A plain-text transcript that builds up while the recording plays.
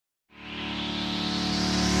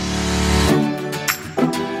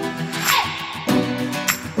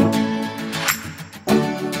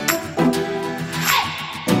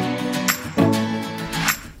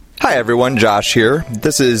Hi everyone, Josh here.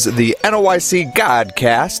 This is the NOYC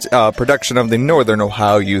Godcast, a production of the Northern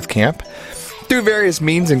Ohio Youth Camp. Through various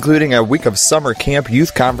means, including a week of summer camp,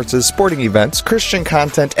 youth conferences, sporting events, Christian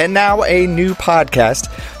content, and now a new podcast,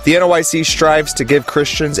 the NOYC strives to give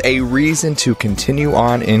Christians a reason to continue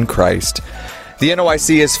on in Christ. The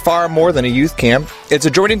NOYC is far more than a youth camp. It's a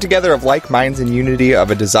joining together of like minds in unity of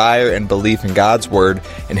a desire and belief in God's Word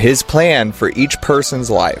and His plan for each person's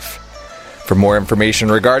life. For more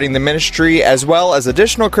information regarding the ministry, as well as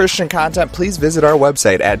additional Christian content, please visit our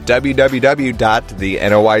website at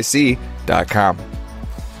www.thenoyc.com.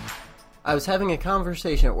 I was having a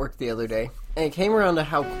conversation at work the other day, and it came around to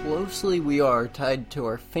how closely we are tied to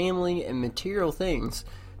our family and material things,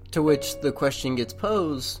 to which the question gets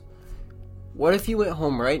posed, what if you went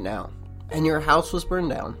home right now, and your house was burned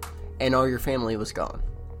down, and all your family was gone?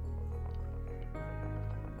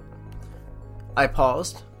 I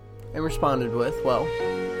paused and responded with, well,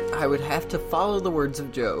 I would have to follow the words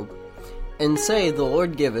of Job and say, the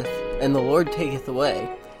Lord giveth, and the Lord taketh away.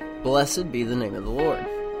 Blessed be the name of the Lord.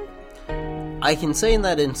 I can say in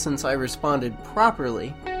that instance I responded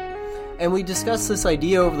properly, and we discussed this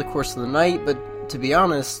idea over the course of the night, but to be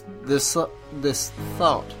honest, this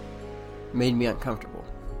thought made me uncomfortable.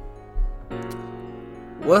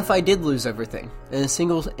 What if I did lose everything in a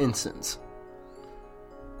single instance?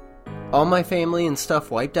 All my family and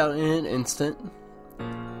stuff wiped out in an instant.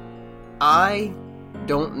 I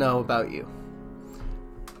don't know about you,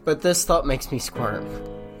 but this thought makes me squirm.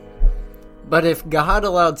 But if God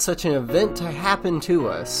allowed such an event to happen to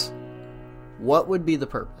us, what would be the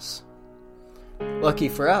purpose? Lucky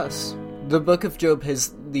for us, the book of Job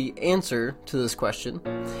has the answer to this question,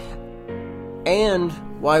 and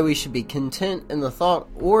why we should be content in the thought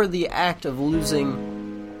or the act of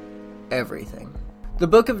losing everything. The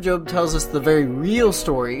book of Job tells us the very real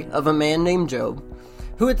story of a man named Job,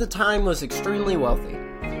 who at the time was extremely wealthy.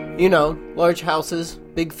 You know, large houses,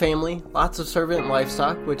 big family, lots of servant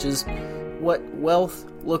livestock, which is what wealth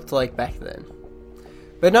looked like back then.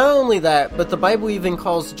 But not only that, but the Bible even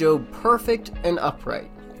calls Job perfect and upright.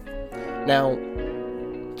 Now,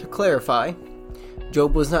 to clarify,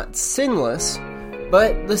 Job was not sinless,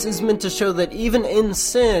 but this is meant to show that even in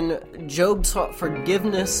sin, Job sought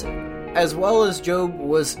forgiveness, as well as Job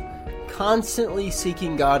was constantly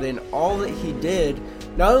seeking God in all that he did,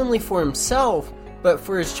 not only for himself, but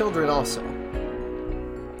for his children also.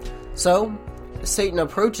 So, Satan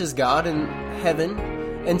approaches God in heaven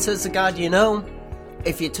and says to God, you know,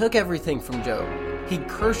 if you took everything from Job, he'd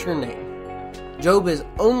curse your name. Job is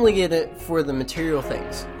only in it for the material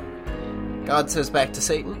things. God says back to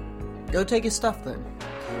Satan, go take his stuff then,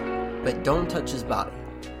 but don't touch his body.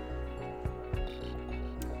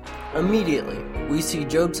 Immediately, we see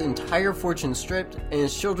Job's entire fortune stripped and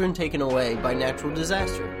his children taken away by natural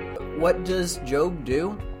disaster. What does Job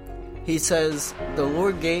do? He says, the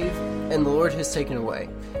Lord gave and the Lord has taken away.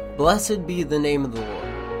 Blessed be the name of the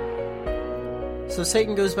Lord. So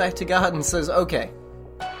Satan goes back to God and says, okay,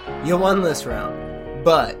 you won this round,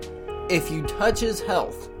 but if you touch his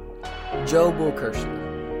health, Job will curse you.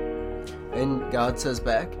 And God says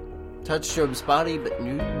back, touch Job's body, but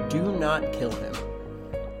do not kill him.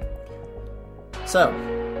 So,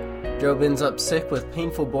 Job ends up sick with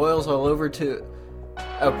painful boils all over to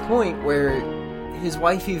a point where his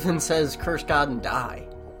wife even says, curse God and die.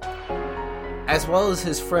 As well as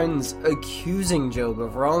his friends accusing Job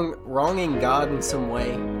of wronging God in some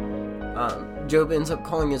way. Job ends up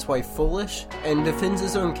calling his wife foolish and defends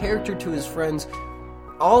his own character to his friends,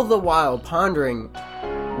 all the while pondering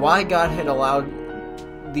why God had allowed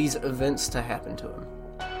these events to happen to him.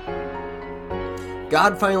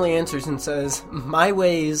 God finally answers and says, my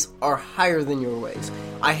ways are higher than your ways.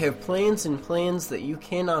 I have plans and plans that you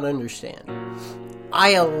cannot understand.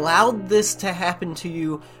 I allowed this to happen to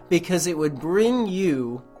you because it would bring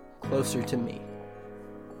you closer to me.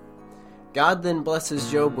 God then blesses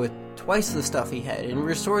Job with twice the stuff he had and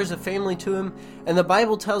restores a family to him. And the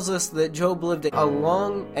Bible tells us that Job lived a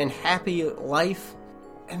long and happy life.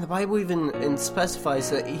 And the Bible even specifies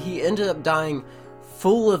that he ended up dying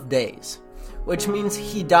full of days, which means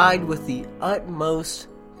he died with the utmost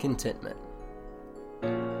contentment.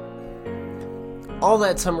 All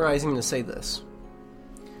that summarizing to say this.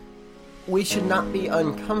 We should not be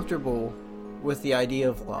uncomfortable with the idea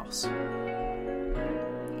of loss.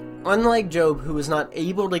 Unlike Job, who was not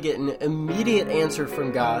able to get an immediate answer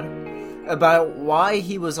from God about why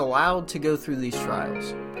he was allowed to go through these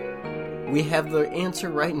trials, we have the answer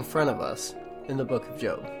right in front of us in the book of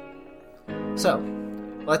Job. So,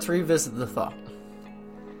 let's revisit the thought.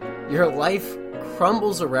 Your life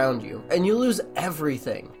crumbles around you, and you lose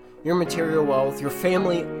everything. your material wealth, your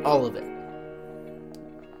family, all of it.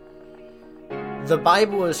 The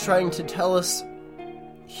Bible is trying to tell us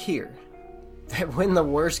here that when the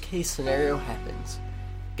worst case scenario happens,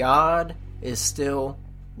 God is still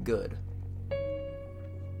good.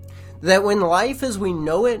 That when life as we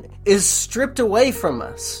know it is stripped away from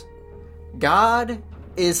us, God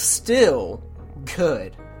is still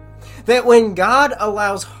good. That when God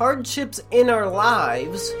allows hardships in our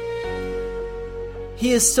lives,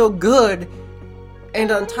 He is still good, and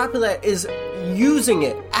on top of that is using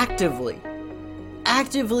it actively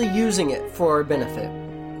using it for our benefit.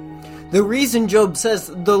 The reason Job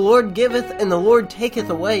says, "The Lord giveth and the Lord taketh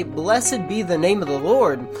away, blessed be the name of the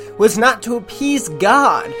Lord," was not to appease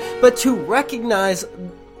God, but to recognize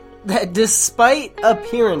that despite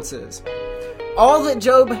appearances, all that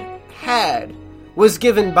Job had was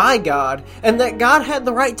given by God, and that God had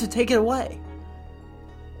the right to take it away.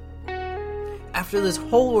 After this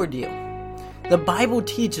whole ordeal, the Bible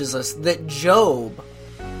teaches us that Job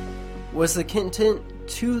was content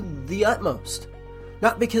to the utmost.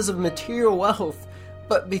 Not because of material wealth,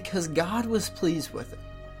 but because God was pleased with it.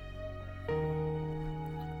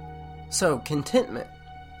 So, contentment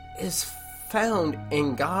is found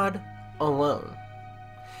in God alone.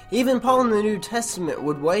 Even Paul in the New Testament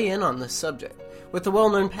would weigh in on this subject with the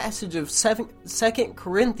well-known passage of 2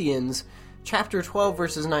 Corinthians chapter 12,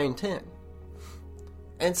 verses 9 and 10.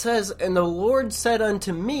 And says, "And the Lord said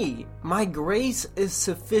unto me, My grace is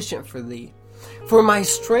sufficient for thee, for my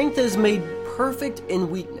strength is made perfect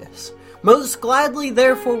in weakness. Most gladly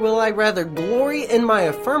therefore will I rather glory in my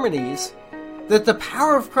infirmities, that the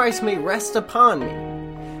power of Christ may rest upon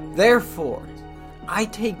me. Therefore I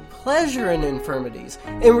take pleasure in infirmities,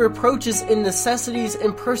 in reproaches, in necessities,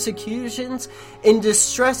 in persecutions, in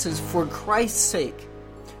distresses for Christ's sake.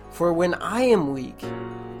 For when I am weak,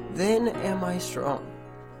 then am I strong."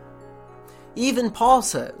 Even Paul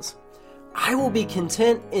says, "I will be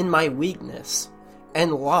content in my weakness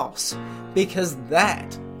and loss, because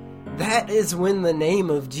that is when the name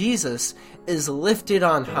of Jesus is lifted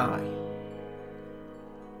on high."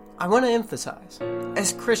 I want to emphasize,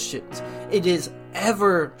 as Christians, it is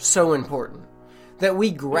ever so important that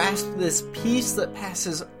we grasp this peace that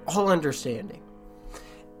passes all understanding.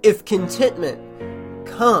 If contentment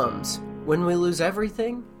comes when we lose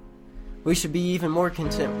everything, we should be even more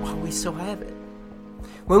content while we still have it.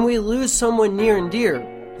 When we lose someone near and dear,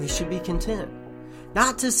 we should be content.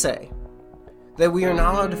 Not to say that we are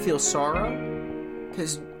not allowed to feel sorrow,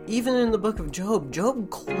 because even in the book of Job,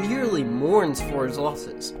 Job clearly mourns for his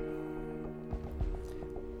losses.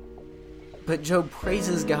 But Job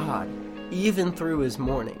praises God even through his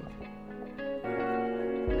mourning.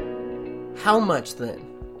 How much then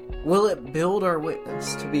will it build our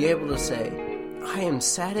witness to be able to say, "I am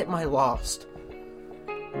sad at my loss,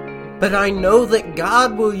 but I know that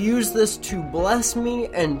God will use this to bless me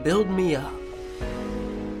and build me up"?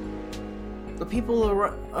 The people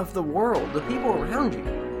of the world, the people around you,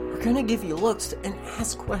 are going to give you looks and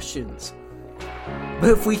ask questions. But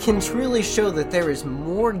if we can truly show that there is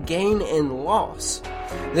more gain and loss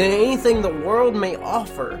than anything the world may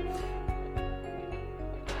offer,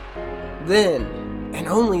 then, and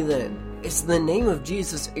only then, is the name of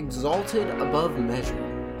Jesus exalted above measure.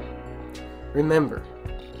 Remember,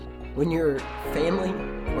 when your family,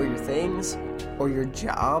 or your things, or your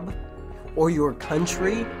job, or your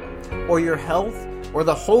country, or your health, or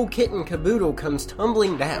the whole kit and caboodle comes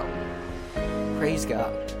tumbling down, praise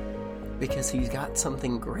God, because He's got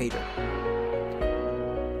something greater.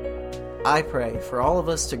 I pray for all of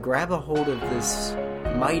us to grab a hold of this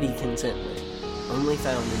mighty contentment only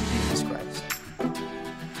found in Jesus Christ.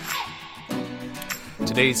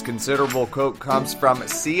 Today's considerable quote comes from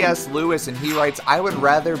C.S. Lewis, and he writes, "I would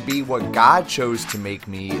rather be what God chose to make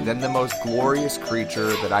me than the most glorious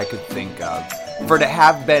creature that I could think of. For to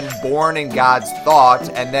have been born in God's thought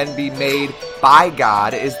and then be made by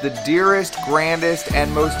God is the dearest, grandest,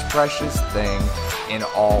 and most precious thing in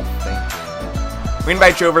all thinking." We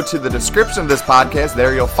invite you over to the description of this podcast.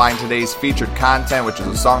 There you'll find today's featured content, which is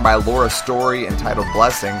a song by Laura Story entitled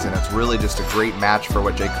Blessings, and it's really just a great match for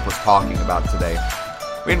what Jacob was talking about today.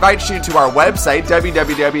 We invite you to our website,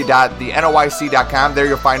 www.thenoyc.com. There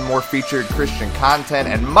you'll find more featured Christian content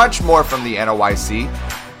and much more from the NOYC.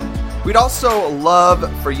 We'd also love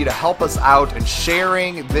for you to help us out in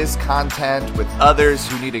sharing this content with others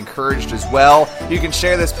who need encouraged as well. You can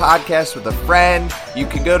share this podcast with a friend. You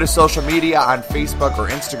can go to social media on Facebook or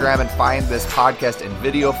Instagram and find this podcast in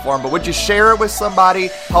video form. But would you share it with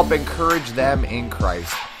somebody? Help encourage them in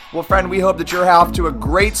Christ. Well, friend, we hope that you're off to a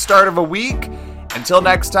great start of a week. Until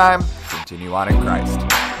next time, continue on in Christ.